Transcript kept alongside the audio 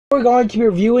We're going to be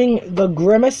reviewing the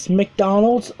Grimace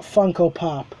McDonald's Funko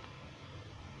Pop.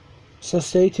 So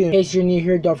stay tuned. In case you're new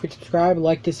here, don't forget to subscribe,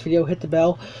 like this video, hit the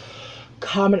bell,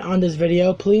 comment on this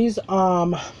video, please. Do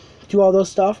all those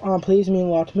stuff. Please, mean a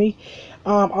lot to me.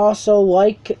 Also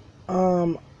like,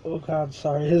 oh god,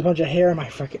 sorry, there's a bunch of hair in my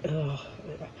freaking.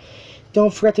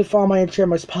 Don't forget to follow my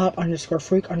Instagram as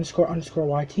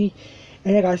pop_freak__YT.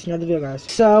 And yeah, guys, you know the video, guys.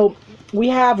 So we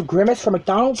have Grimace from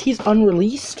McDonald's. He's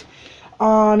unreleased.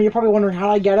 You're probably wondering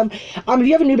how I get them. If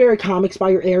you have a Newberry Comics by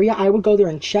your area, I would go there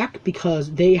and check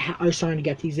because they are starting to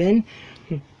get these in.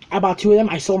 I bought 2 of them.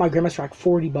 I sold my Grimace for like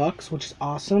 $40, which is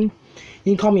awesome.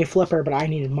 You can call me a flipper, but I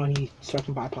needed money so I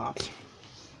can buy pops.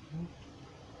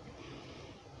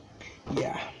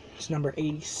 Yeah, it's number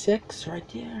 86 right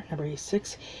there. Number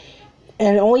 86.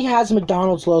 And it only has the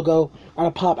McDonald's logo on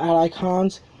a pop ad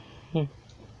icons.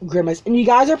 Grimace. And you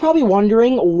guys are probably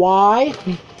wondering why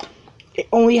it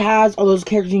only has all those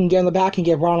characters you can get in the back. You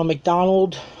can get Ronald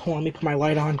McDonald. Hold on, let me put my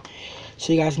light on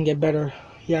so you guys can get better.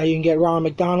 Yeah, you can get Ronald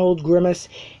McDonald, Grimace,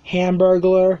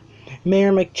 Hamburglar,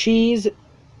 Mayor McCheese,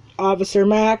 Officer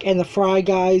Mac, and the Fry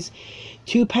Guys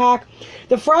 2-pack.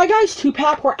 The Fry Guys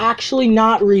 2-pack were actually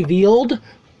not revealed.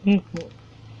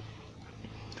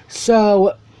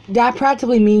 So that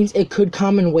practically means it could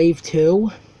come in Wave 2.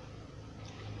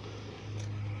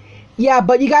 Yeah,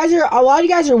 but a lot of you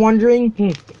guys are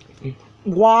wondering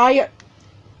why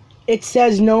it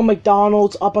says no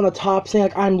McDonald's up on the top saying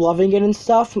like I'm loving it and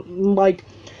stuff. Like,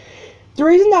 the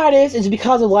reason that is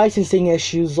because of licensing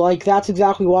issues. Like, that's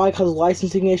exactly why, because of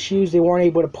licensing issues, they weren't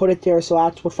able to put it there, so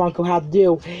that's what Funko had to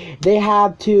do. They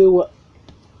had to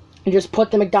just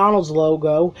put the McDonald's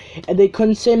logo, and they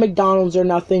couldn't say McDonald's or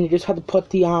nothing. They just had to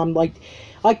put the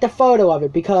like the photo of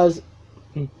it, because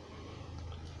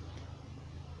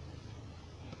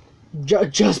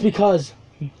just because,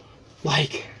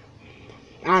 like,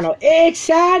 I don't know, it's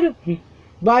sad,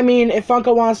 but I mean, if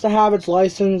Funko wants to have its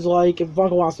license, like, if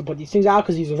Funko wants to put these things out,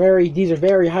 because these are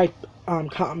very hype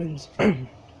commons,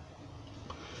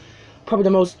 probably the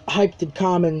most hyped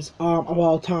commons of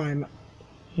all time.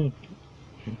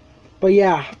 But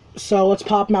yeah, so let's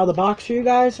pop him out of the box for you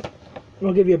guys, and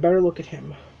I'll give you a better look at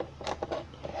him.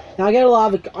 Now I get a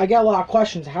lot of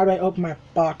questions. How do I open my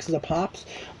boxes of pops?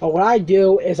 Well, what I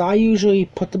do is I usually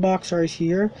put the box right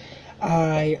here.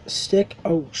 I stick.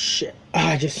 Oh shit!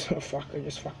 I just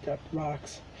fucked up the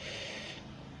box.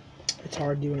 It's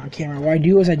hard doing on camera. What I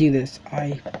do is I do this.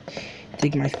 I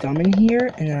dig my thumb in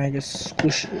here and then I just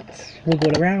squish it,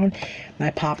 wiggle it around, and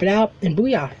I pop it out, and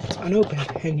booyah! It's unopened.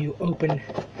 And you open.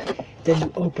 Then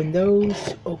you open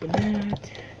those. Open that.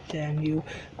 Then you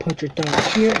put your thumb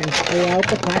here and pull out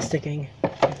the plasticking,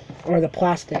 or the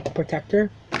plastic protector.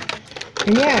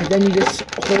 And yeah, then you just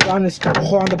hold on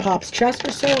the pop's chest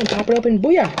or so and pop it open.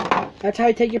 Booyah! That's how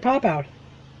you take your pop out.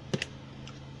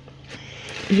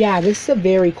 Yeah, this is a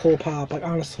very cool pop. Like,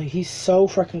 honestly, he's so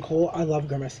freaking cool. I love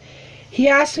Grimace. He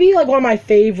has to be like one of my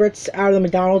favorites out of the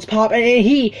McDonald's pop, and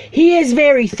he is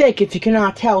very thick. If you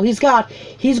cannot tell, he's got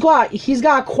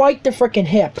quite the freaking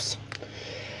hips.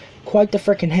 Quite the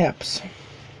freaking hips.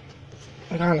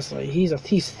 Like, honestly, he's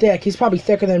thick. He's probably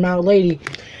thicker than Mount Lady.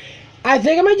 I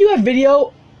think I'm gonna do a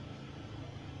video.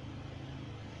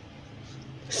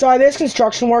 So there's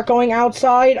construction work going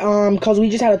outside. Cause we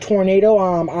just had a tornado.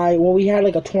 We had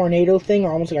like a tornado thing,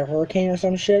 or almost like a hurricane or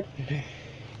some shit.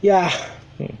 Yeah.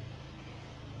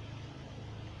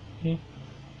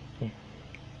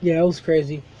 Yeah, it was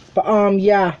crazy. But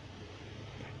yeah.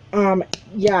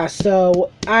 Yeah,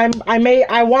 so I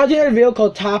want to do a video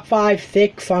called Top 5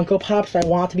 Thick Funko Pops. I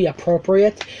want it to be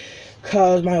appropriate,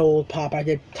 because my old pop, I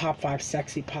did Top 5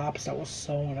 Sexy Pops. That was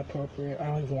so inappropriate. I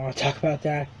don't even want to talk about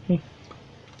that.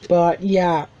 But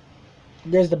yeah,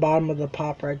 there's the bottom of the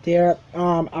pop right there.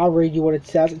 I'll read you what it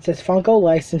says. It says Funko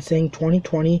Licensing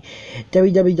 2020,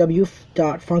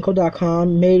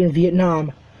 www.funko.com, made in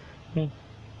Vietnam.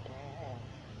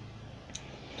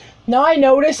 Now I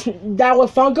noticed that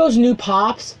with Funko's new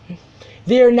pops,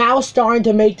 they're now starting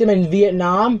to make them in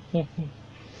Vietnam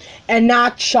and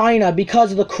not China because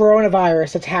of the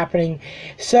coronavirus that's happening.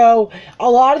 So a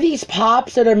lot of these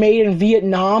pops that are made in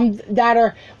Vietnam that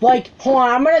are like, hold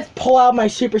on, I'm gonna pull out my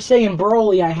Super Saiyan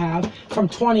Broly I have from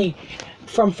frickin'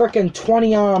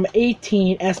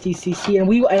 2018 SDCC, and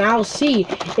I'll see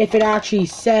if it actually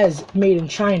says made in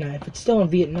China. If it's still in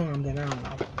Vietnam, then I don't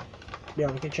know. Yeah,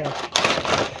 we can check.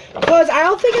 Because I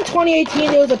don't think in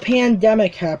 2018 there was a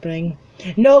pandemic happening.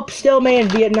 Nope, still made in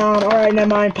Vietnam. Alright, never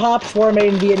mind. Pops were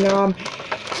made in Vietnam.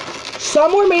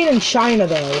 Some were made in China,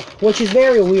 though, which is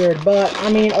very weird. But,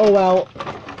 I mean, oh well.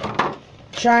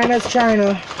 China's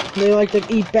China. They like to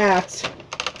eat bats.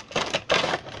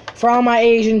 For all my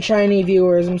Asian Chinese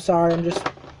viewers, I'm sorry. I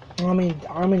don't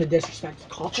mean to disrespect the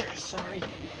culture. Sorry.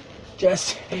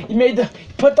 You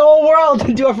put the whole world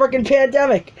into a freaking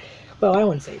pandemic. Well, I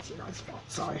wouldn't say it's your guys' fault.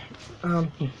 Sorry. But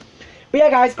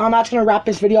yeah, guys, I'm actually gonna wrap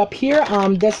this video up here.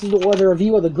 This is the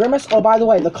review of the Grimace. Oh, by the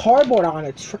way, the cardboard on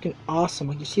it's freaking awesome.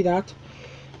 Like, you see that?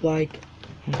 Like,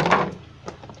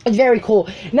 it's very cool.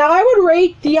 Now, I would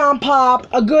rate the Pop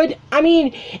a good. I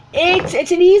mean,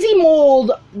 it's an easy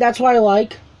mold. That's what I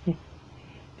like.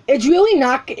 It's really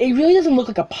not. It really doesn't look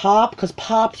like a Pop, because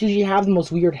Pops usually have the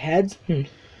most weird heads.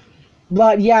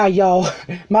 But yeah, yo,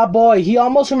 my boy, he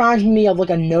almost reminds me of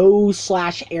like a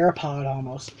nose/AirPod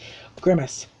almost.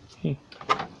 Grimace. But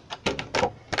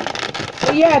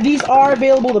yeah, these are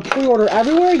available to pre-order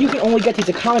everywhere. You can only get these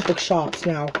at comic book shops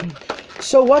now.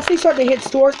 So once they start to hit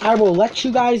stores, I will let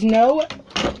you guys know.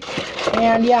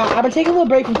 And yeah, I've been taking a little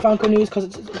break from Funko News because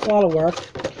it's a lot of work.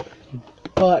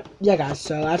 But yeah, guys,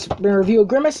 so that's been a review of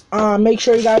Grimace. Make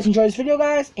sure you guys enjoy this video,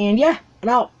 guys. And yeah, I'm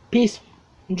out. Peace.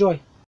 Enjoy.